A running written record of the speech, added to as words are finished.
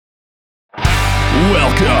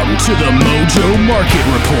Welcome to the Mojo Market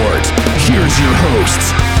Report. Here's your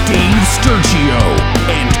hosts, Dave Sturgio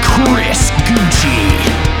and Chris Gucci.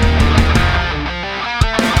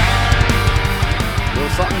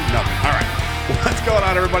 Little something? Nothing. All right. What's going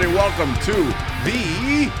on, everybody? Welcome to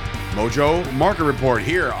the Mojo Market Report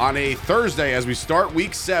here on a Thursday as we start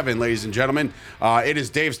week 7, ladies and gentlemen. It is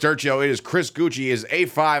Dave Sturgio. It is Chris Gucci. It is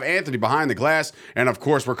A5 Anthony behind the glass. And, of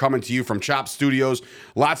course, we're coming to you from Chop Studios.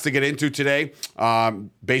 Lots to get into today.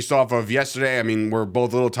 Based off of yesterday, I mean, we're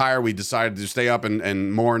both a little tired. We decided to stay up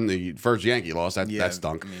and mourn the first Yankee loss. That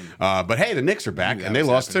stunk. But, hey, the Knicks are back, and they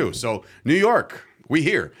lost too. So, New York. We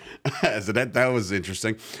here. So that was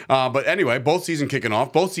interesting. But anyway, both seasons kicking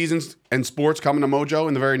off. Both seasons and sports coming to Mojo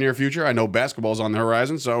in the very near future. I know basketball's on the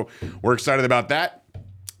horizon, so we're excited about that.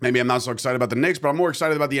 Maybe I'm not so excited about the Knicks, but I'm more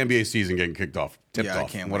excited about the NBA season getting kicked off. Tipped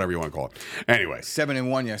off. Whatever you want to call it. Anyway.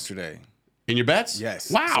 7-1 yesterday. In your bets? Yes.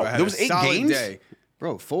 Wow. So there was 8 games? Day.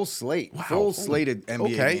 Bro, full slate. Wow. Full slated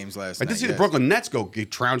NBA games last night. I did see the Brooklyn Nets get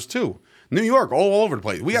trounced too. New York, all over the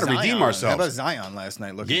place. We got to redeem ourselves. How about Zion last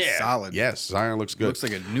night looking solid? Yes, Zion looks good. Looks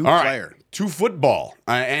like a new player. Right, to football.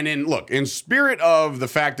 And in spirit of the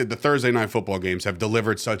fact that the Thursday night football games have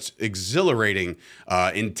delivered such exhilarating,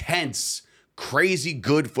 intense, crazy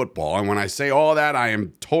good football. And when I say all that, I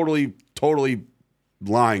am totally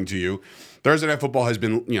lying to you. Thursday night football has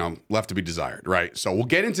been, left to be desired, right? So we'll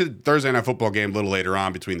get into the Thursday night football game a little later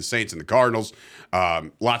on between the Saints and the Cardinals.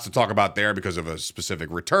 Lots to talk about there because of a specific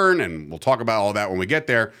return, and we'll talk about all that when we get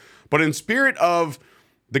there. But in spirit of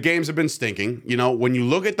the games have been stinking, when you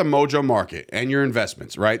look at the Mojo market and your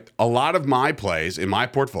investments, right? A lot of my plays in my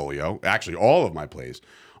portfolio, actually all of my plays,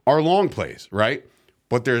 are long plays, right?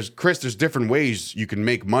 But there's different ways you can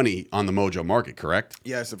make money on the Mojo market, correct?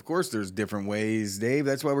 Yes, of course there's different ways, Dave.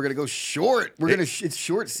 That's why we're going to go short. It's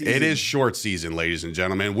short season. It is short season, ladies and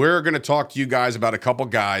gentlemen. We're going to talk to you guys about a couple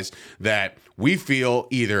guys that we feel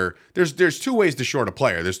either there's 2 ways to short a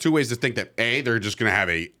player. There's 2 ways to think that A, they're just going to have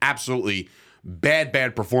a absolutely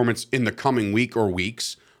bad performance in the coming week or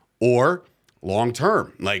weeks, or long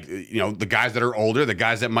term, like, the guys that are older, the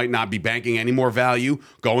guys that might not be banking any more value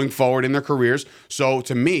going forward in their careers. So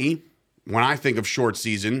to me, when I think of short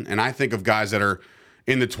season and I think of guys that are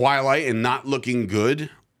in the twilight and not looking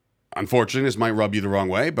good, unfortunately, this might rub you the wrong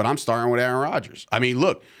way, but I'm starting with Aaron Rodgers. I mean,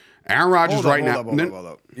 look, Aaron Rodgers Hold now.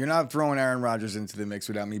 up. You're not throwing Aaron Rodgers into the mix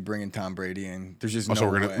without me bringing Tom Brady in. There's just no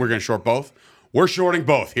way. We're gonna short both. We're shorting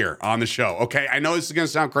both here on the show, okay? I know this is going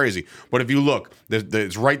to sound crazy, but if you look,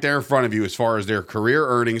 it's right there in front of you as far as their career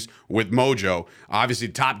earnings with Mojo. Obviously,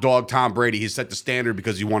 top dog Tom Brady, he set the standard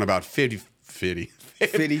because he won about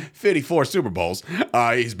 54 Super Bowls.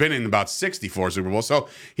 He's been in about 64 Super Bowls, so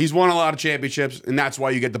he's won a lot of championships, and that's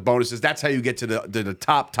why you get the bonuses. That's how you get to the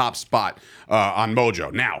top spot on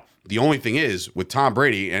Mojo. Now, the only thing is, with Tom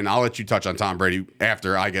Brady, and I'll let you touch on Tom Brady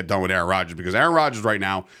after I get done with Aaron Rodgers, because Aaron Rodgers right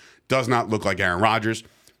now does not look like Aaron Rodgers,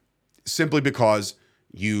 simply because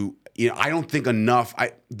I don't think enough.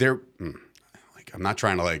 I'm not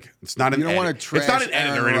trying to it's not an. You don't want to trash. It's not an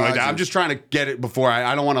edit or anything like that. I'm just trying to get it before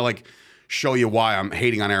I don't want to show you why I'm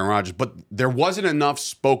hating on Aaron Rodgers. But there wasn't enough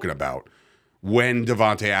spoken about when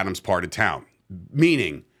Devontae Adams parted town.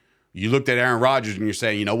 Meaning, you looked at Aaron Rodgers and you're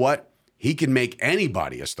saying, you know what, he can make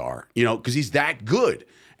anybody a star. Because he's that good.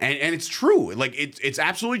 And it's true. It's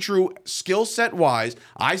absolutely true. Skill set wise,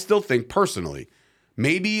 I still think personally,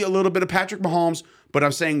 maybe a little bit of Patrick Mahomes, but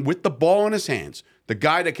I'm saying with the ball in his hands, the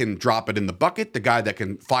guy that can drop it in the bucket, the guy that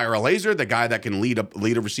can fire a laser, the guy that can lead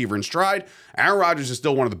a receiver in stride, Aaron Rodgers is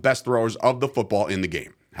still one of the best throwers of the football in the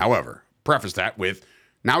game. However, preface that with,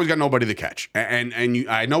 now he's got nobody to catch.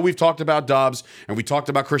 I know we've talked about Dobbs, and we talked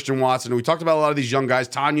about Christian Watson, and we talked about a lot of these young guys.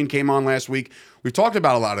 Tanyan came on last week. We've talked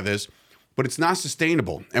about a lot of this. But it's not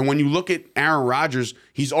sustainable. And when you look at Aaron Rodgers,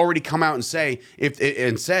 he's already come out and said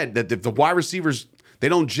that if the wide receivers, they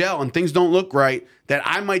don't gel and things don't look right, that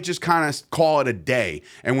I might just kind of call it a day.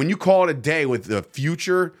 And when you call it a day with the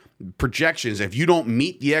future projections, if you don't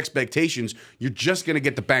meet the expectations, you're just going to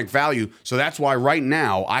get the bank value. So that's why right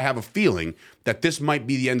now I have a feeling that this might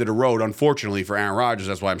be the end of the road, unfortunately, for Aaron Rodgers.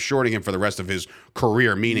 That's why I'm shorting him for the rest of his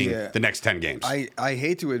career, meaning the next 10 games. I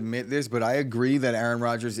hate to admit this, but I agree that Aaron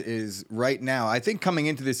Rodgers is right now. I think coming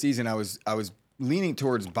into this season, I was leaning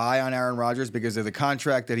towards buy on Aaron Rodgers because of the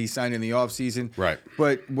contract that he signed in the offseason. Right.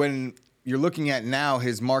 But when you're looking at now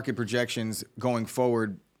his market projections going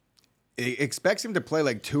forward, it expects him to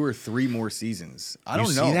play 2 or 3 more seasons. I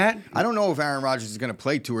don't know. See that? I don't know if Aaron Rodgers is going to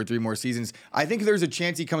play 2 or 3 more seasons. I think there's a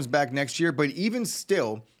chance he comes back next year, but even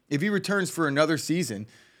still, if he returns for another season,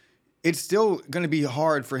 it's still going to be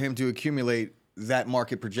hard for him to accumulate that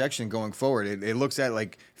market projection going forward. It looks at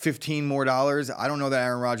like $15 more. I don't know that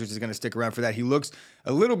Aaron Rodgers is going to stick around for that. He looks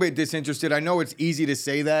a little bit disinterested. I know it's easy to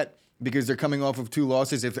say that because they're coming off of 2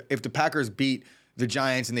 losses. If the Packers beat the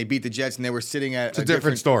Giants and they beat the Jets and they were sitting at a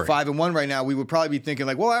different story, 5-1 right now, we would probably be thinking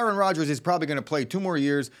like, well, Aaron Rodgers is probably going to play 2 more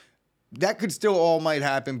years. That could still all might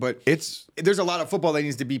happen, but there's a lot of football that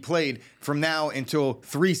needs to be played from now until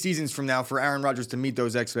 3 seasons from now for Aaron Rodgers to meet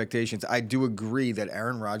those expectations. I do agree that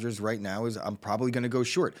Aaron Rodgers right now I'm probably going to go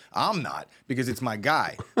short. I'm not because it's my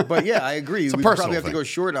guy. But yeah, I agree. We probably have to go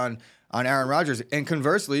short on Aaron Rodgers. And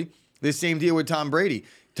conversely, this same deal with Tom Brady.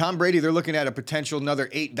 Tom Brady, they're looking at a potential another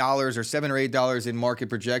 $8 or $7 or $8 in market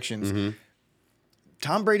projections. Mm-hmm.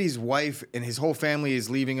 Tom Brady's wife and his whole family is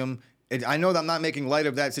leaving him. I know that I'm not making light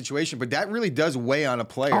of that situation, but that really does weigh on a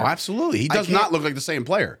player. Oh, absolutely. He does not look like the same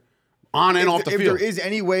player on and off the field. If there is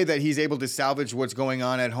any way that he's able to salvage what's going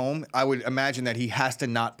on at home, I would imagine that he has to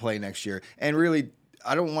not play next year. And really,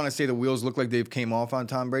 I don't want to say the wheels look like they've came off on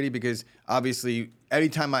Tom Brady because obviously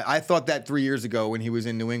anytime I thought that 3 years ago when he was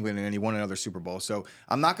in New England and he won another Super Bowl. So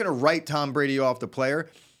I'm not going to write Tom Brady off the player.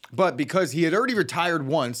 But because he had already retired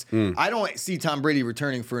once, I don't see Tom Brady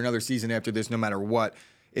returning for another season after this, no matter what.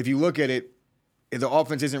 If you look at it, the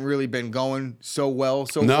offense hasn't really been going so well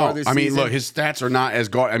far this season. I mean, look, his stats are not as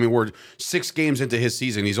good. I mean, we're 6 games into his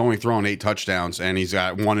season. He's only thrown 8 touchdowns, and he's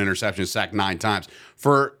got 1 interception, sacked 9 times.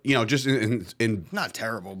 For, just in not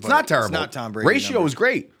terrible. But it's not terrible. It's not Tom Brady. Ratio is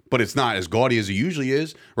great, but it's not as gaudy as it usually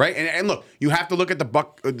is, right? And look, you have to look at the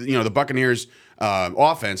Buccaneers.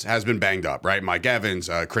 Offense has been banged up, right? Mike Evans,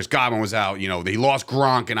 Chris Godwin was out. They lost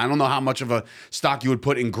Gronk, and I don't know how much of a stock you would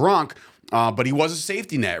put in Gronk. But he was a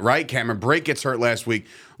safety net, right? Cameron Brake gets hurt last week.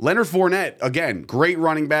 Leonard Fournette, again, great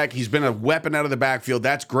running back. He's been a weapon out of the backfield.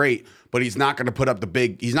 That's great, but he's not going to put up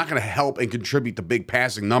he's not going to help and contribute the big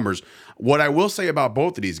passing numbers. What I will say about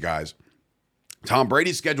both of these guys, Tom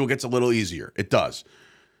Brady's schedule gets a little easier. It does.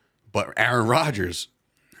 But Aaron Rodgers,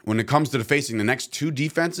 when it comes to facing the next 2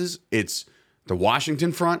 defenses, it's the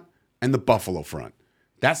Washington front and the Buffalo front.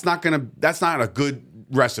 That's not a good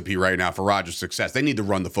recipe right now for Rodgers' success. They need to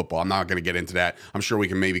run the football. I'm not going to get into that. I'm sure we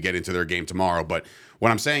can maybe get into their game tomorrow. But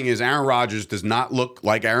what I'm saying is Aaron Rodgers does not look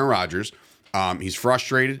like Aaron Rodgers. He's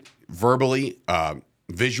frustrated verbally,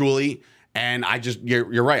 visually. And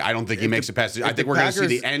you're right. I don't think he makes it past. I think we're going to see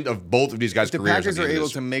the end of both of these guys' careers. If the Packers are able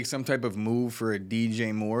to make some type of move for a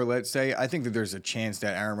DJ Moore, let's say, I think that there's a chance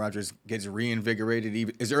that Aaron Rodgers gets reinvigorated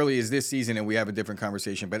even as early as this season, and we have a different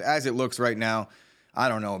conversation. But as it looks right now, I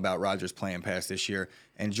don't know about Rodgers playing past this year.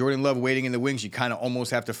 And Jordan Love waiting in the wings, you kind of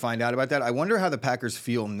almost have to find out about that. I wonder how the Packers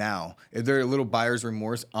feel now. Is there a little buyer's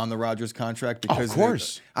remorse on the Rodgers contract? Because of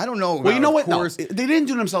course. I don't know. Well, you know what? No, they didn't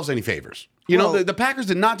do themselves any favors. The Packers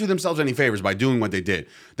did not do themselves any favors by doing what they did.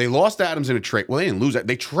 They lost Adams in a trade. Well, they didn't lose that.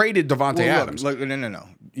 They traded Davante Adams. Look, no.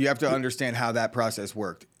 You have to understand how that process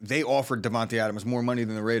worked. They offered Davante Adams more money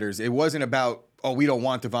than the Raiders. It wasn't about, we don't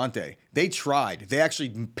want Davante. They tried. They actually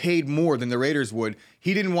paid more than the Raiders would.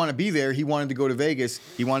 He didn't want to be there. He wanted to go to Vegas.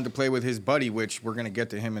 He wanted to play with his buddy, which we're going to get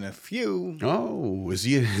to him in a few. Oh, is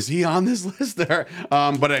he on this list there?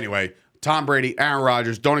 But anyway, Tom Brady, Aaron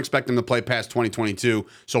Rodgers, don't expect them to play past 2022.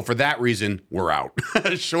 So for that reason, we're out.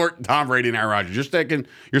 Short Tom Brady and Aaron Rodgers.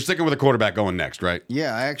 You're sticking with a quarterback going next, right?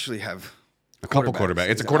 Yeah, I actually have a couple quarterbacks.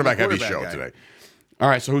 It's a quarterback-heavy show today. All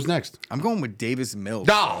right, so who's next? I'm going with Davis Mills.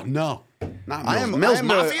 Oh, no. Not Mills. Mills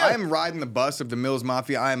Mafia? I am riding the bus of the Mills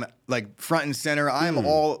Mafia. I am like front and center.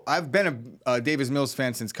 I've been a Davis Mills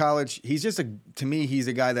fan since college. He's to me, he's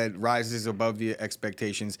a guy that rises above the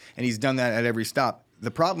expectations, and he's done that at every stop.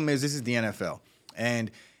 The problem is this is the NFL, and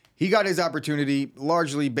he got his opportunity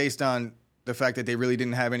largely based on the fact that they really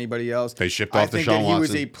didn't have anybody else. They shipped off Deshaun Watson. I think that he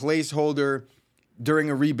was a placeholder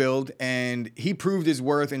during a rebuild, and he proved his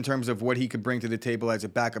worth in terms of what he could bring to the table as a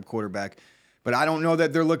backup quarterback. But I don't know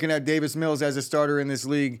that they're looking at Davis Mills as a starter in this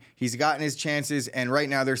league. He's gotten his chances, and right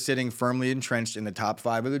now they're sitting firmly entrenched in the top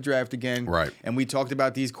 5 of the draft again. Right. And we talked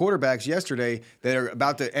about these quarterbacks yesterday that are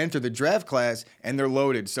about to enter the draft class, and they're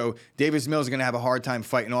loaded. So Davis Mills is going to have a hard time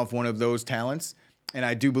fighting off one of those talents. And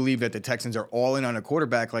I do believe that the Texans are all in on a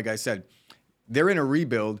quarterback. Like I said, they're in a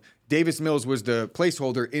rebuild. Davis Mills was the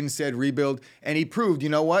placeholder in said rebuild, and he proved, you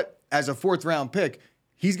know what, as a 4th-round pick,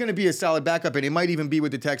 he's going to be a solid backup, and he might even be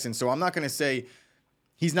with the Texans. So I'm not going to say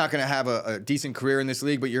he's not going to have a decent career in this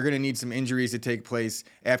league, but you're going to need some injuries to take place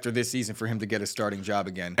after this season for him to get a starting job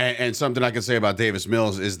again. And something I can say about Davis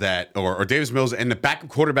Mills is that, or Davis Mills and the backup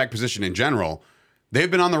quarterback position in general, they've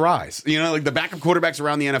been on the rise. Like the backup quarterbacks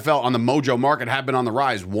around the NFL on the Mojo market have been on the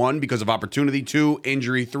rise. 1, because of opportunity. 2,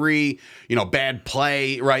 injury. 3, bad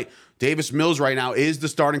play, right? Davis Mills right now is the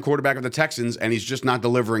starting quarterback of the Texans, and he's just not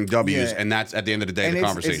delivering W's, and that's at the end of the day the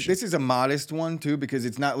conversation. This is a modest one too, because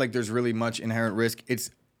it's not like there's really much inherent risk.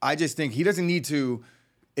 I just think he doesn't need to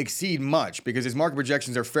exceed much because his market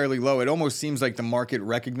projections are fairly low. It almost seems like the market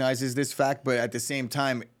recognizes this fact, but at the same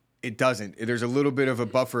time, it doesn't. There's a little bit of a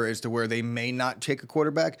buffer as to where they may not take a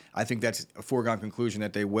quarterback. I think that's a foregone conclusion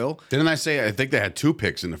that they will. Didn't I say I think they had 2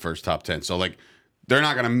 picks in the first top 10? So like they're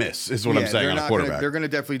not going to miss is what I'm saying on a quarterback. They're going to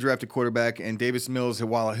definitely draft a quarterback, and Davis Mills,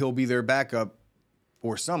 while he'll be their backup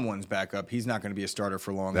or someone's backup, he's not going to be a starter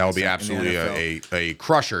for long. That will be absolutely a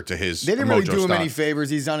crusher to his. They didn't really do him stock. any favors.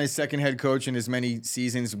 He's on his second head coach in as many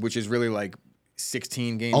seasons, which is really like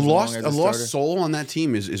 16 games. A lost soul on that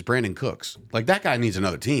team is Brandon Cooks. Like that guy needs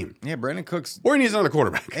another team. Yeah, Brandon Cooks. Or he needs another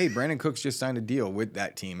quarterback. Hey, Brandon Cooks just signed a deal with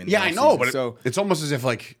that team. I know, but it's almost as if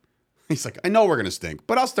like he's like, I know we're gonna stink,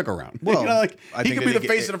 but I'll stick around. Well, he could be the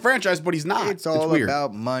face of the franchise, but he's not. It's all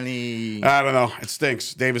about money. I don't know. It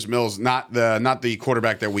stinks. Davis Mills, not the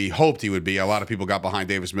quarterback that we hoped he would be. A lot of people got behind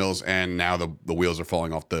Davis Mills, and now the wheels are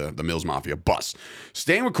falling off the Mills Mafia bus.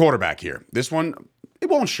 Staying with quarterback here. This one, it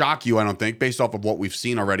won't shock you, I don't think, based off of what we've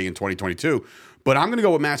seen already in 2022. But I'm gonna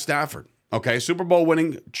go with Matt Stafford. Okay, Super Bowl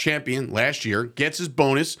winning champion last year gets his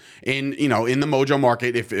bonus in the Mojo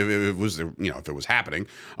market if it was happening.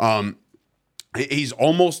 He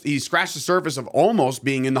scratched the surface of almost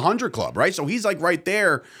being in the 100 club, right? So he's like right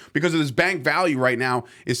there because of his bank value right now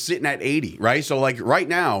is sitting at 80, right? So like right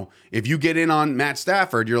now, if you get in on Matt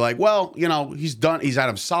Stafford, you're like, well, he's done. He's had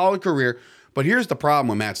a solid career. But here's the problem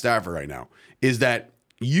with Matt Stafford right now is that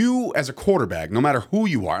you as a quarterback, no matter who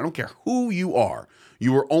you are, I don't care who you are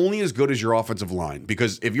only as good as your offensive line.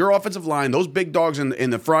 Because if your offensive line, those big dogs in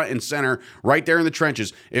the front and center, right there in the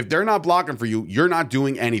trenches, if they're not blocking for you, you're not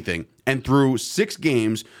doing anything. And through 6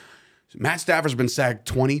 games, Matt Stafford's been sacked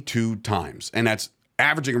 22 times. And that's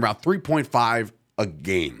averaging about 3.5 a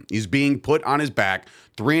game. He's being put on his back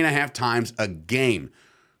 3.5 times a game.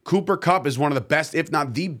 Cooper Kupp is one of the best, if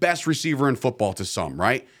not the best receiver in football to some,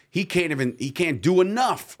 right? He can't do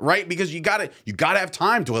enough, right? Because you gotta have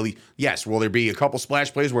time to at least. Yes, will there be a couple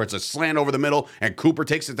splash plays where it's a slant over the middle and Cooper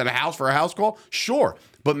takes it to the house for a house call? Sure.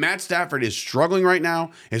 But Matt Stafford is struggling right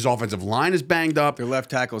now. His offensive line is banged up. Their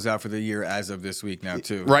left tackle's out for the year as of this week now,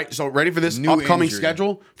 too. Right. So ready for this upcoming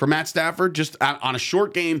schedule for Matt Stafford? Just on a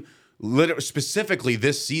short game, specifically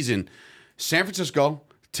this season, San Francisco,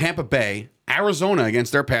 Tampa Bay, Arizona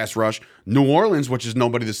against their pass rush, New Orleans, which is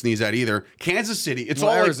nobody to sneeze at either, Kansas City. It's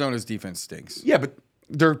all Arizona's defense stinks. Yeah, but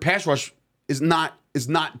their pass rush is not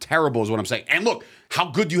terrible, is what I'm saying. And look, how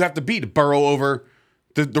good do you have to be to burrow over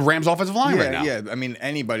the Rams' offensive line right now? Yeah, I mean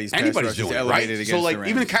anybody's pass rush is elevated right? against so like the Rams.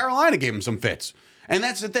 even Carolina gave him some fits. And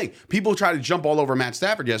that's the thing. People try to jump all over Matt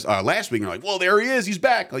Stafford last week. And they're like, well, there he is. He's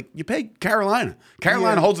back. Like, you pay Carolina.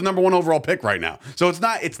 Carolina holds the number 1 overall pick right now. So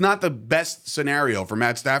it's not the best scenario for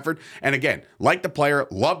Matt Stafford. And again, like the player,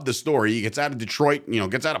 loved the story. He gets out of Detroit,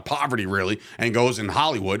 gets out of poverty, really, and goes in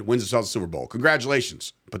Hollywood, wins himself the Super Bowl.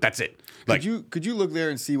 Congratulations. But that's it. Like, could you look there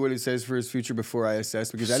and see what it says for his future before I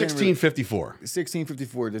assess? Because 1654.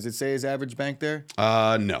 1654. Does it say his average bank there?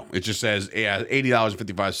 No. It just says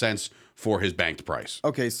 $80.55 for his banked price.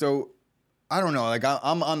 Okay, so I don't know. Like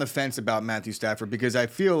I'm on the fence about Matthew Stafford because I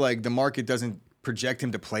feel like the market doesn't project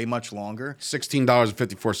him to play much longer.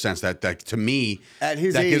 $16.54. That to me, at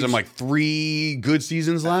his age, gives him like 3 good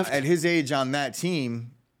seasons left. At his age on that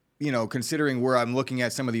team, considering where I'm looking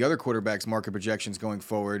at some of the other quarterbacks' market projections going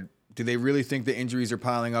forward, do they really think the injuries are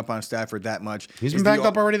piling up on Stafford that much? He's been backed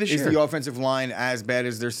up already this year. Is the offensive line as bad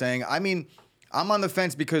as they're saying? I mean, I'm on the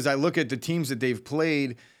fence because I look at the teams that they've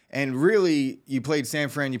played. And really, you played San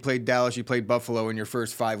Fran, you played Dallas, you played Buffalo in your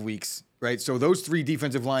first 5 weeks, right? So those 3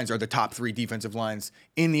 defensive lines are the top 3 defensive lines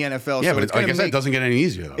in the NFL. Yeah, so but like I said, it doesn't get any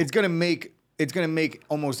easier, though. It's gonna make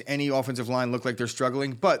almost any offensive line look like they're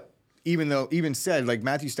struggling. But even said, like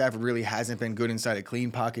Matthew Stafford really hasn't been good inside a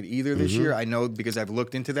clean pocket either this year. I know because I've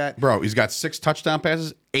looked into that. Bro, he's got 6 touchdown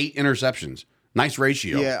passes, 8 interceptions. Nice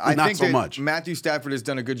ratio. Yeah, I not think so that much. Matthew Stafford has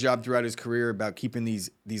done a good job throughout his career about keeping these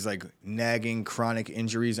like nagging chronic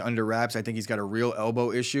injuries under wraps. I think he's got a real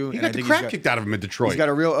elbow issue. He got the crap kicked out of him in Detroit. He's got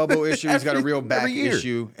a real elbow issue. He's got a real back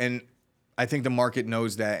issue, and I think the market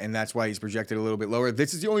knows that, and that's why he's projected a little bit lower.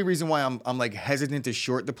 This is the only reason why I'm like hesitant to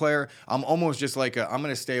short the player. I'm almost just like I'm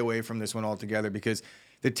going to stay away from this one altogether because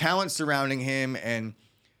the talent surrounding him, and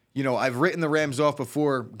I've written the Rams off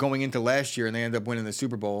before going into last year, and they end up winning the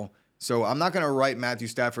Super Bowl. So I'm not going to write Matthew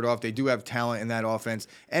Stafford off. They do have talent in that offense.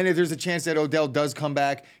 And if there's a chance that Odell does come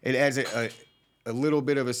back, it adds a little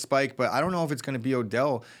bit of a spike, but I don't know if it's going to be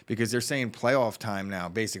Odell because they're saying playoff time now,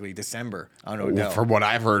 basically December on Odell. From what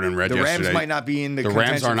I've heard and read yesterday, the Rams might not be in the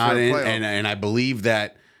Rams are not in, playoff. and I believe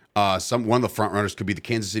that one of the front runners could be the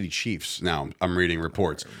Kansas City Chiefs. Now I'm reading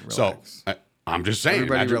reports, Relax. so I'm just saying,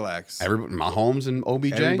 Everybody relax. Everybody, Mahomes and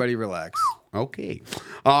OBJ. Everybody relax. Okay.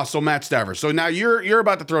 So Matt Stafford. So now you're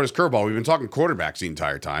about to throw this curveball. We've been talking quarterbacks the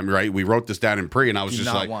entire time, right? We wrote this down in pre, and I was Do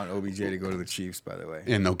just not like, want OBJ to go to the Chiefs, by the way.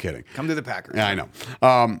 and no kidding. Come to the Packers. Yeah, I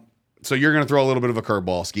know. So you're going to throw a little bit of a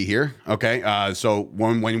curveball ski here, okay? So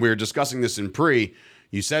when we were discussing this in pre,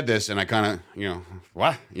 you said this, and I kind of,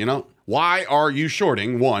 what? Why are you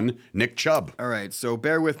shorting Nick Chubb? All right, so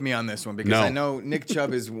bear with me on this one because I know Nick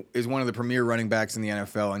Chubb is one of the premier running backs in the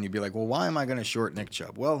NFL, and you'd be like, well, why am I going to short Nick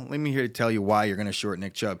Chubb? Well, let me here to tell you why you're going to short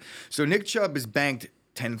Nick Chubb. So Nick Chubb is banked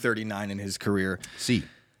 1039 in his career. See.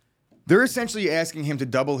 They're essentially asking him to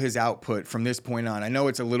double his output from this point on. I know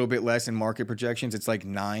it's a little bit less in market projections. It's like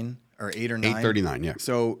 9 or 8 or 9. 839, yeah.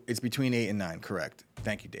 So it's between 8 and 9, correct.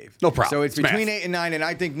 Thank you, Dave. No problem. So it's between math. 8 and 9, and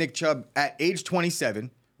I think Nick Chubb at age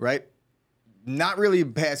 27, right? Not really a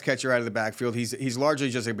pass catcher out of the backfield. He's largely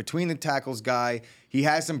just a between the tackles guy. He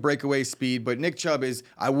has some breakaway speed, but Nick Chubb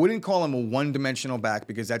I wouldn't call him a one-dimensional back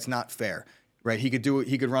because that's not fair. Right, he could do it.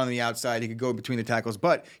 He could run on the outside. He could go between the tackles,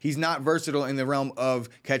 but he's not versatile in the realm of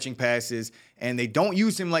catching passes, and they don't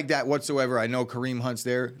use him like that whatsoever. I know Kareem Hunt's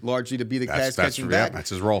there largely to be the pass catching back. Yeah,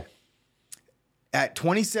 that's his role. At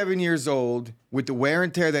 27 years old, with the wear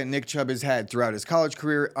and tear that Nick Chubb has had throughout his college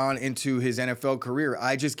career on into his NFL career,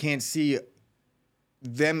 I just can't see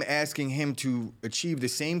them asking him to achieve the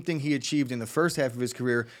same thing he achieved in the first half of his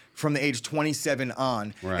career from the age 27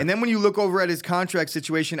 on. Right. And then when you look over at his contract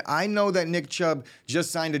situation, I know that Nick Chubb just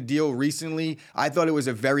signed a deal recently. I thought it was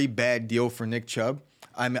a very bad deal for Nick Chubb.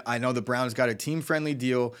 I know the Browns got a team-friendly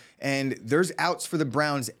deal, and there's outs for the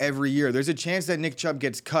Browns every year. There's a chance that Nick Chubb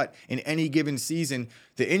gets cut in any given season.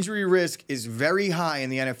 The injury risk is very high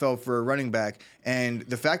in the NFL for a running back, and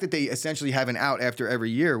the fact that they essentially have an out after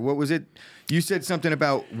every year, what was it? You said something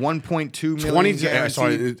about 1.2 million guaranteed.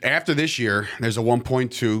 Sorry, after this year, there's a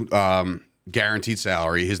 1.2 guaranteed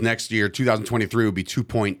salary. His next year, 2023, would be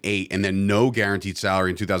 2.8, and then no guaranteed salary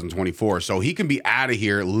in 2024. So he can be out of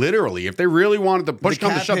here literally. If they really wanted to push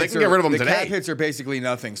come to shove, they can get rid of him today. The cap hits are basically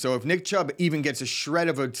nothing. So if Nick Chubb even gets a shred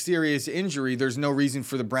of a serious injury, there's no reason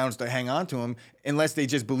for the Browns to hang on to him unless they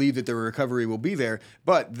just believe that the recovery will be there.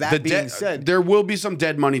 But that being said, there will be some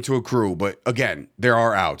dead money to accrue. But again, there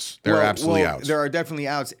are outs. There are absolutely outs. There are definitely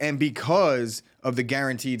outs. And because of the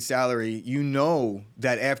guaranteed salary, you know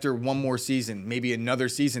that after one more season, maybe another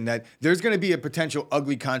season, that there's going to be a potential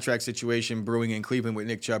ugly contract situation brewing in Cleveland with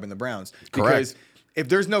Nick Chubb and the Browns. Because if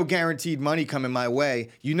there's no guaranteed money coming my way,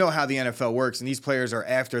 you know how the NFL works, and these players are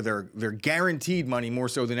after their guaranteed money more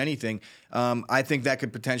so than anything. I think that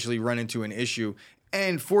could potentially run into an issue.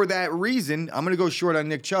 And for that reason, I'm going to go short on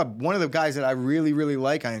Nick Chubb. One of the guys that I really, really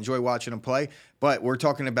like. I enjoy watching him play, but we're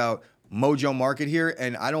talking about Mojo market here,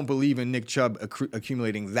 and I don't believe in Nick Chubb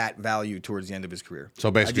accumulating that value towards the end of his career.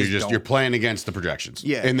 So basically, you're playing against the projections.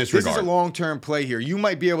 Yeah, in this regard. This is a long-term play here. You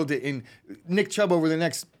might be able to, in Nick Chubb over the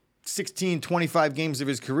next 16, 25 games of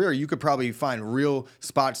his career, you could probably find real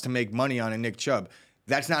spots to make money on in Nick Chubb.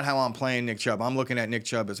 That's not how I'm playing Nick Chubb. I'm looking at Nick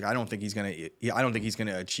Chubb as I don't think he's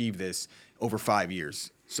gonna achieve this over 5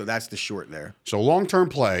 years. So that's the short there. So long-term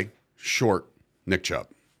play, short Nick Chubb.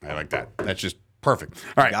 I like that. That's just perfect.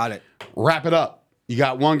 All right. Got it. Wrap it up. You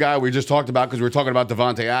got one guy we just talked about because we were talking about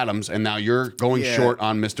Devontae Adams, and now you're going short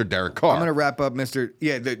on Mr. Derek Carr. I'm going to wrap up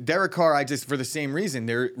the Derek Carr, for the same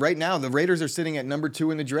reason. Right now, the Raiders are sitting at number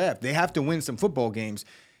 2 in the draft. They have to win some football games.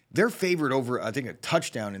 They're favored over, I think, a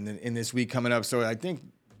touchdown in this week coming up. So I think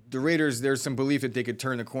the Raiders, there's some belief that they could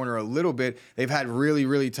turn the corner a little bit. They've had really,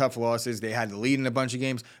 really tough losses. They had the lead in a bunch of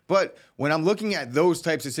games. But when I'm looking at those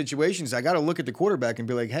types of situations, I got to look at the quarterback and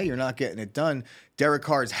be like, hey, you're not getting it done. Derek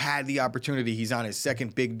Carr's had the opportunity. He's on his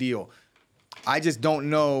second big deal. I just don't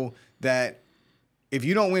know that if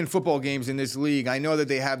you don't win football games in this league, I know that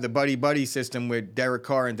they have the buddy-buddy system with Derek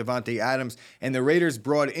Carr and Devontae Adams, and the Raiders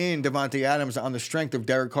brought in Devontae Adams on the strength of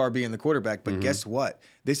Derek Carr being the quarterback. But guess what?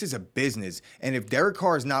 This is a business. And if Derek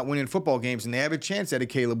Carr is not winning football games and they have a chance at a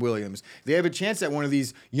Caleb Williams, they have a chance at one of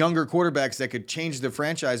these younger quarterbacks that could change the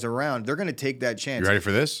franchise around, they're going to take that chance. You ready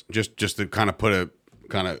for this? Just to kind of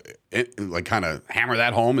hammer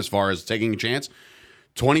that home as far as taking a chance.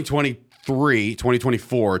 2023,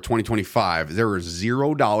 2024, 2025, there are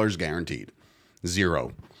 $0 guaranteed.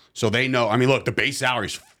 Zero. So they know. I mean, look, the base salary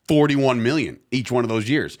is 41 million each one of those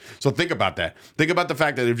years. So think about that. Think about the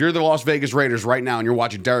fact that if you're the Las Vegas Raiders right now and you're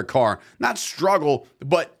watching Derek Carr, not struggle,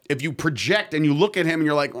 but if you project and you look at him and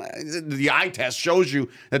you're like, well, the eye test shows you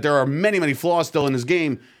that there are many, many flaws still in his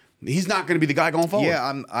game, he's not going to be the guy going forward.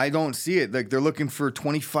 Yeah, I don't see it. Like, they're looking for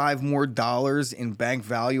 $25 more in bank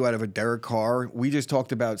value out of a Derek Carr. We just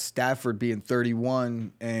talked about Stafford being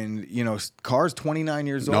 31, and Carr's 29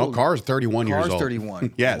 years old. No, Carr's 31 years old. Carr's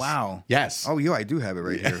 31. Yes. Wow. Yes. Oh, yeah, I do have it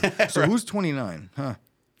right here. So who's 29? Huh.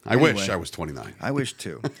 I wish I was 29. I wish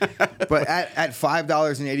too. But at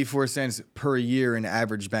 $5.84 per year in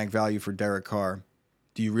average bank value for Derek Carr,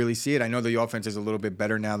 do you really see it? I know the offense is a little bit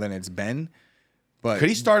better now than it's been. But could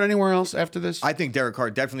he start anywhere else after this? I think Derek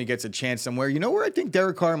Carr definitely gets a chance somewhere. You know where I think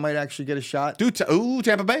Derek Carr might actually get a shot? Dude,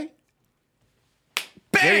 Tampa Bay?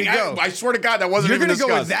 Bang! There you go. I swear to God, that wasn't You're even going to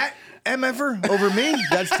discussed. go with that MFer over me?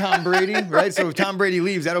 That's Tom Brady, right? So if Tom Brady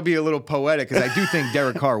leaves, that'll be a little poetic because I do think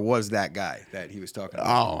Derek Carr was that guy that he was talking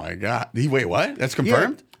about. Oh, my God. Wait, what? That's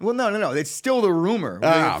confirmed? Yeah. Well, no. It's still the rumor.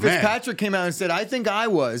 Oh, Fitzpatrick came out and said, I think I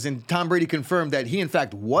was. And Tom Brady confirmed that he, in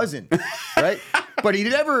fact, wasn't, right? But he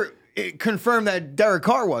never confirmed that Derek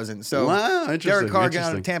Carr wasn't. So Derek Carr got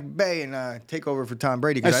out of Tampa Bay and take over for Tom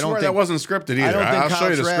Brady. I swear that wasn't scripted either. I'll show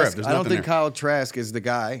you the script. I don't think Kyle Trask is the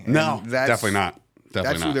guy. No, definitely not.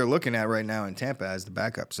 That's who they're looking at right now in Tampa as the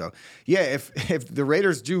backup. So, yeah, if the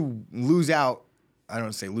Raiders do lose out, I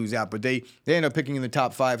don't say lose out, but they end up picking in the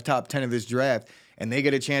top 5, top 10 of this draft, and they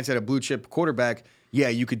get a chance at a blue chip quarterback, yeah,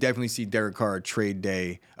 you could definitely see Derek Carr draft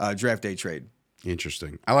day trade.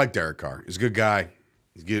 Interesting. I like Derek Carr. He's a good guy.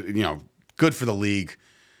 He's good, good for the league.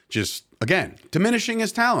 Just, again, diminishing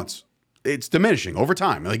his talents. It's diminishing over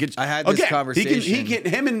time. I had this conversation.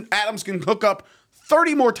 Him and Adams can hook up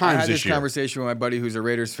 30 more times this year. I had this conversation with my buddy who's a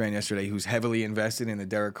Raiders fan yesterday who's heavily invested in the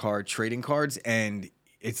Derek Carr trading cards, and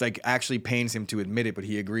it's like actually pains him to admit it, but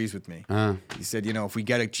he agrees with me. He said, if we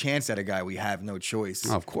get a chance at a guy, we have no choice.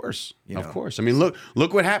 Oh, of course. Of course. I mean,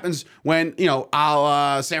 look what happens when,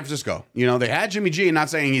 San Francisco, they had Jimmy G, and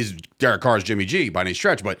not saying he's Derek Carr's Jimmy G by any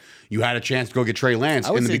stretch, but you had a chance to go get Trey Lance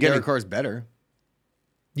in the beginning. Derek Carr's better.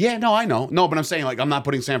 Yeah, no, I know. No, but I'm saying, I'm not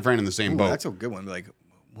putting San Fran in the same boat. That's a good one. Like,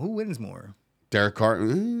 who wins more? Derek Carr,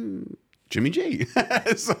 Jimmy G.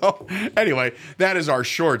 So anyway, that is our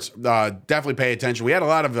shorts. Definitely pay attention. We had a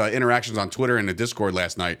lot of interactions on Twitter and the Discord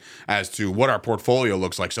last night as to what our portfolio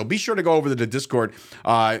looks like. So be sure to go over to the Discord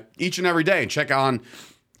each and every day and check on.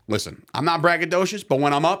 Listen, I'm not braggadocious, but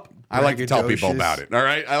when I'm up, I like to tell people about it. All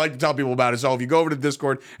right? I like to tell people about it. So if you go over to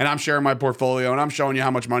Discord and I'm sharing my portfolio and I'm showing you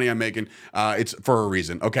how much money I'm making, it's for a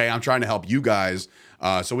reason. Okay? I'm trying to help you guys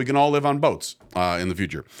so we can all live on boats in the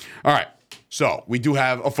future. All right. So we do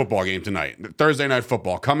have a football game tonight. Thursday Night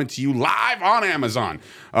Football coming to you live on Amazon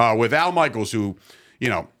with Al Michaels, who,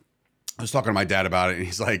 I was talking to my dad about it, and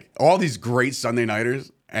he's like, all these great Sunday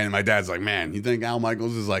nighters. And my dad's like, man, you think Al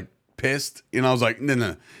Michaels is like pissed? I was like,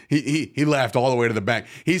 no. He laughed all the way to the bank.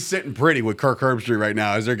 He's sitting pretty with Kirk Herbstreit right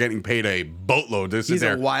now as they're getting paid a boatload to sit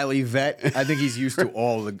there. He's a wily vet. I think he's used to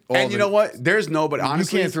all the. And you know what? There's nobody.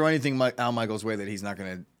 Honestly, you can't throw anything Al Michaels' way that he's not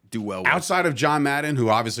going to do well with. Outside of John Madden, who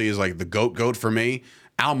obviously is like the goat for me,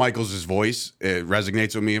 Al Michaels' voice, it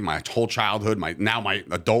resonates with me my whole childhood, my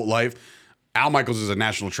adult life. Al Michaels is a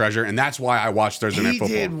national treasure, and that's why I watch Thursday Night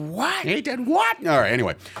Football. He did what? All right,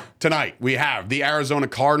 anyway. Tonight, we have the Arizona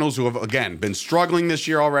Cardinals, who have, again, been struggling this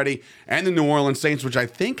year already, and the New Orleans Saints, which I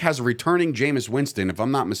think has a returning Jameis Winston, if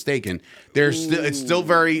I'm not mistaken. It's still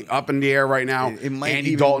very up in the air right now.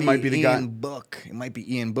 Andy Dalton might be the guy. It might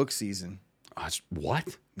be Ian Book season.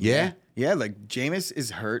 What? Yeah? Yeah, like Jameis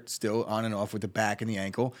is hurt still on and off with the back and the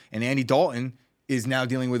ankle, and Andy Dalton is now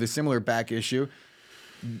dealing with a similar back issue.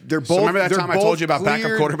 They're both. Remember that time I told you about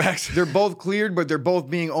backup quarterbacks? They're both cleared, but they're both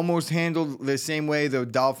being almost handled the same way the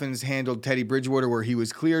Dolphins handled Teddy Bridgewater, where he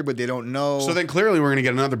was cleared, but they don't know. So then clearly we're going to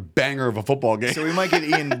get another banger of a football game. So we might get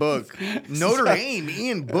Ian Book. Notre Dame,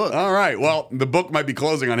 Ian Book. All right. Well, the book might be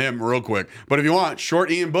closing on him real quick. But if you want,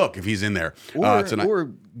 short Ian Book if he's in there tonight.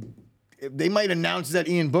 Or they might announce that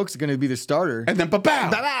Ian Book's going to be the starter. And then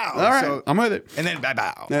ba-bow. Ba-bow. All right, so, I'm with it. And then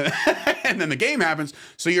ba-bow. And then the game happens.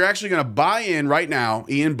 So you're actually going to buy in right now,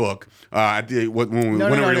 Ian Book, when it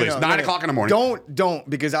releases. 9 o'clock in the morning. Don't,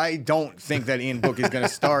 because I don't think that Ian Book is going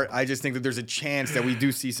to start. I just think that there's a chance that we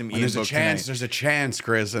do see some Ian Book tonight. There's a chance,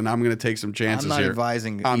 Chris, and I'm going to take some chances here. I'm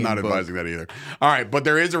not advising that either. All right, but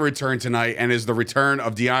there is a return tonight, and is the return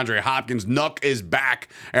of DeAndre Hopkins. Nuck is back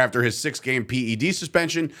after his 6-game PED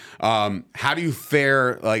suspension. How do you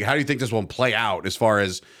fare? How do you think this will play out as far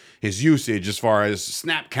as his usage, as far as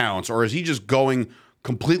snap counts, or is he just going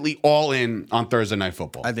completely all in on Thursday Night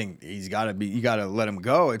Football? I think he's got to be. You got to let him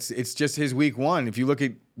go. It's just his week one. If you look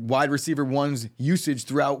at wide receiver one's usage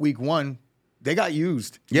throughout week one, they got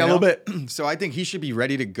used. Yeah, a little bit. So I think he should be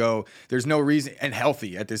ready to go. There's no reason, and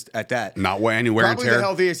healthy at that. Not anywhere in Probably tear. the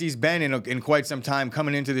healthiest he's been in quite some time.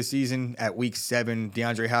 Coming into the season at week 7,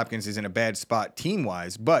 DeAndre Hopkins is in a bad spot team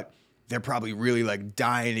wise, but they're probably really like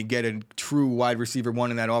dying to get a true wide receiver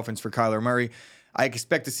one in that offense for Kyler Murray. I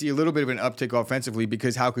expect to see a little bit of an uptick offensively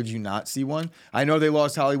because how could you not see one? I know they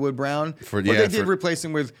lost Hollywood Brown, but they did replace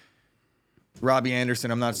him with Robbie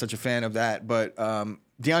Anderson. I'm not such a fan of that, but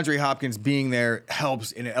DeAndre Hopkins being there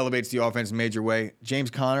helps and it elevates the offense in a major way.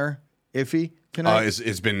 James Conner, iffy tonight.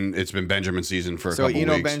 It's been Benjamin season for a couple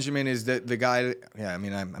weeks. So Benjamin is the guy. Yeah, I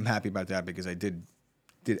mean I'm happy about that because I did.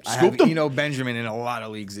 I Scooped have him? Benjamin in a lot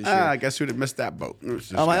of leagues this year. I guess who'd have missed that boat?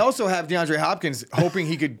 I also have DeAndre Hopkins hoping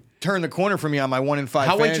he could turn the corner for me on my 1-5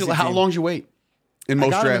 fantasy How team. long did you wait? In most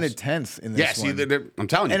I got him in drafts? the 10th in this one. I'm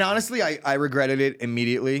telling you. And honestly, I regretted it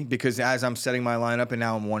immediately because as I'm setting my lineup, and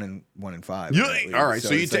now I'm 1-5. Yeah. All right,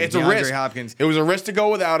 so it's a DeAndre risk. Hopkins. It was a risk to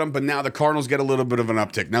go without him, but now the Cardinals get a little bit of an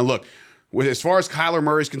uptick. Now look, as far as Kyler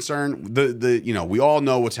Murray's concerned, we all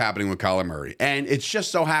know what's happening with Kyler Murray, and it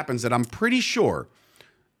just so happens that I'm pretty sure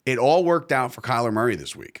it all worked out for Kyler Murray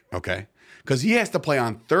this week. Okay, because he has to play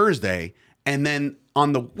on Thursday, and then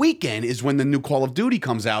on the weekend is when the new Call of Duty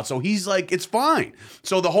comes out. So he's like, it's fine.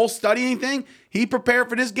 So the whole studying thing, he prepared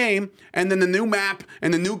for this game, and then the new map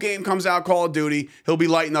and the new game comes out, Call of Duty. He'll be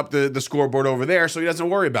lighting up the scoreboard over there, so he doesn't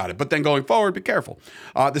worry about it. But then going forward, be careful.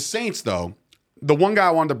 The Saints, though, the one guy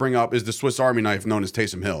I wanted to bring up is the Swiss Army knife known as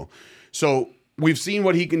Taysom Hill. So we've seen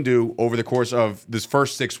what he can do over the course of this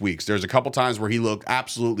first 6 weeks. There's a couple times where he looked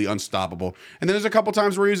absolutely unstoppable. And then there's a couple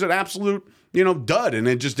times where he was an absolute, dud, and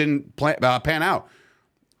it just didn't pan out.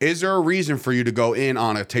 Is there a reason for you to go in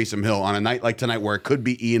on a Taysom Hill on a night like tonight where it could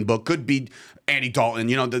be Ian Book, could be Andy Dalton?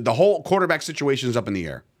 The whole quarterback situation is up in the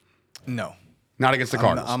air. No. Not against the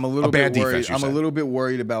Cardinals. I'm a little bit worried. Defense, I'm a little bit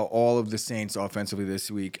worried about all of the Saints offensively this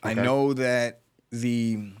week. Okay. I know that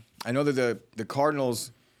the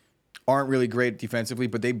Cardinals aren't really great defensively,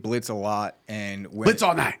 but they blitz a lot and blitz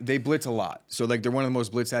all night. They blitz a lot. So like they're one of the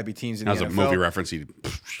most blitz happy teams in the NFL. That was a movie reference.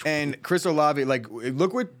 And Chris Olave,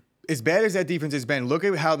 look what as bad as that defense has been, look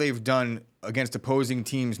at how they've done against opposing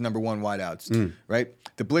teams' number one wideouts, right?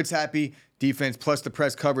 The blitz-happy defense plus the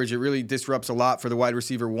press coverage, it really disrupts a lot for the wide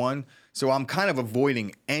receiver one. So I'm kind of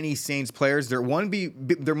avoiding any Saints players. There might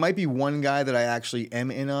be one guy that I actually am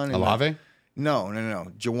in on. Olave? No.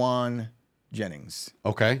 Jawan Jennings.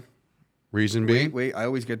 Okay. Reason being? Wait, I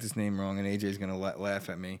always get this name wrong, and AJ's going to laugh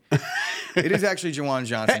at me. It is actually Jawan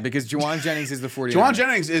Johnson because Jawan Jennings is the 49ers. Jawan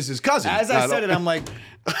Jennings is his cousin. As I said it, I'm like,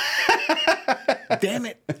 damn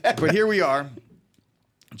it. But here we are.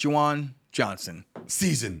 Jawan Johnson.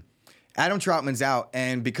 Season. Adam Troutman's out,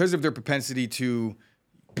 and because of their propensity to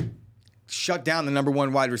shut down the number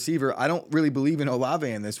one wide receiver, I don't really believe in Olave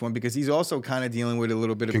in this one because he's also kind of dealing with a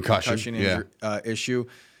little bit of concussion issue.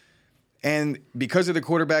 And because of the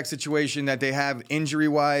quarterback situation that they have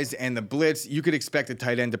injury-wise and the blitz, you could expect a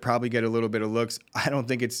tight end to probably get a little bit of looks. I don't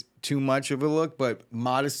think it's too much of a look, but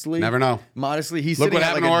modestly. Never know. Modestly, he's Look sitting what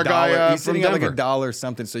at like happened to our $1. guy He's sitting at like from $1 or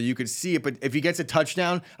something, so you could see it. But if he gets a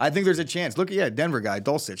touchdown, I think there's a chance. Look at Denver guy,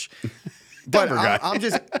 Dulcich. Denver guy. I'm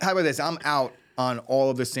just, how about this? I'm out on all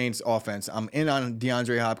of the Saints offense. I'm in on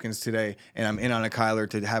DeAndre Hopkins today, and I'm in on a Kyler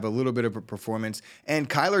to have a little bit of a performance. And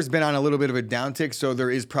Kyler's been on a little bit of a downtick, so there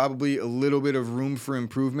is probably a little bit of room for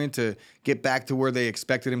improvement to get back to where they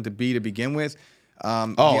expected him to be to begin with.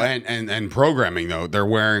 And programming though, they're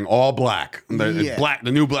wearing all black. Black,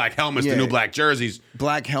 the new black helmets, the new black jerseys.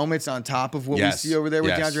 Black helmets on top of what we see over there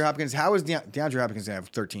with DeAndre Hopkins. How is DeAndre Hopkins gonna have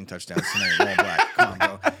 13 touchdowns tonight all black? Come on,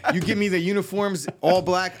 bro. You give me the uniforms all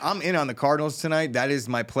black. I'm in on the Cardinals tonight. That is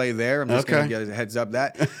my play there. I'm just gonna get a heads up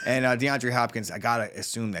that. And DeAndre Hopkins, I gotta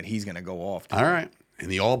assume that he's gonna go off tonight. All right. In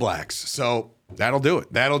the all blacks. So that'll do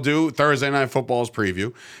it. That'll do Thursday Night Football's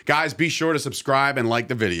preview. Guys, be sure to subscribe and like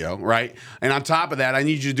the video, right? And on top of that, I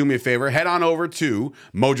need you to do me a favor. Head on over to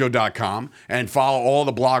mojo.com and follow all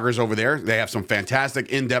the bloggers over there. They have some fantastic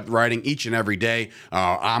in-depth writing each and every day.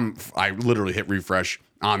 I literally hit refresh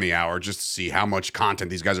on the hour just to see how much content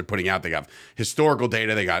these guys are putting out. They got historical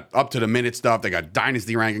data. They got up-to-the-minute stuff. They got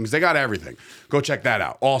dynasty rankings. They got everything. Go check that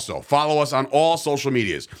out. Also, follow us on all social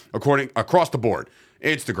medias across the board.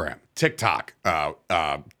 Instagram, TikTok,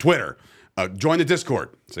 Twitter. Join the Discord.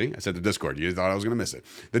 See, I said the Discord. You thought I was going to miss it.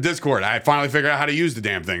 The Discord. I finally figured out how to use the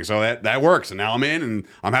damn thing, so that works. And now I'm in, and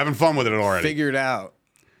I'm having fun with it already. Figured out.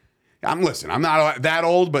 I'm not that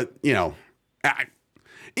old, but, even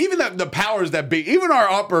the powers that be, even our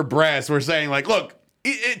upper brass were saying, like, look,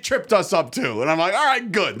 it tripped us up too. And I'm like, all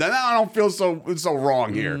right, good. Now I don't feel so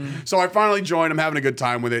wrong here. So I finally joined. I'm having a good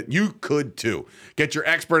time with it. You could too. Get your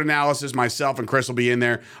expert analysis. Myself and Chris will be in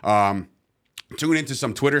there. Tune into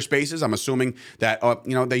some Twitter Spaces. I'm assuming that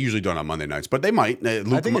they usually don't on Monday nights, but they might. I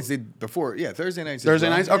think it's before. Yeah, Thursday nights. Thursday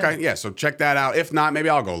nights. Okay, yeah. So check that out. If not, maybe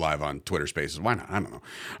I'll go live on Twitter Spaces. Why not? I don't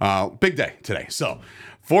know. Big day today. So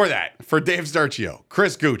for Dave Sturchio,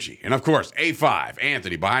 Chris Gucci, and of course A5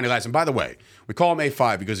 Anthony behind the glass. And by the way, we call him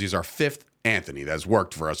A5 because he's our fifth Anthony that's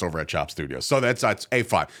worked for us over at Chop Studios. So that's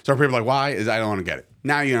A5. So people are like, why? I don't want to get it.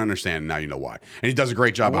 Now you understand. Now you know why. And he does a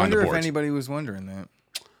great job behind the boards. I wonder if anybody was wondering that.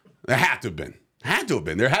 There had to have been.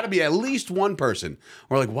 There had to be at least one person.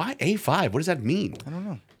 We're like, why A5? What does that mean? I don't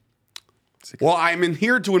know. Well, I'm in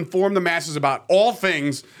here to inform the masses about all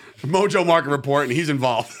things Mojo Market Report, and he's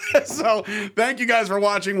involved. So thank you guys for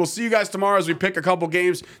watching. We'll see you guys tomorrow as we pick a couple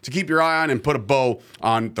games to keep your eye on and put a bow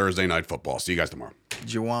on Thursday Night Football. See you guys tomorrow.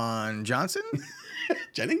 Juwan Johnson?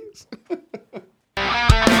 Jennings?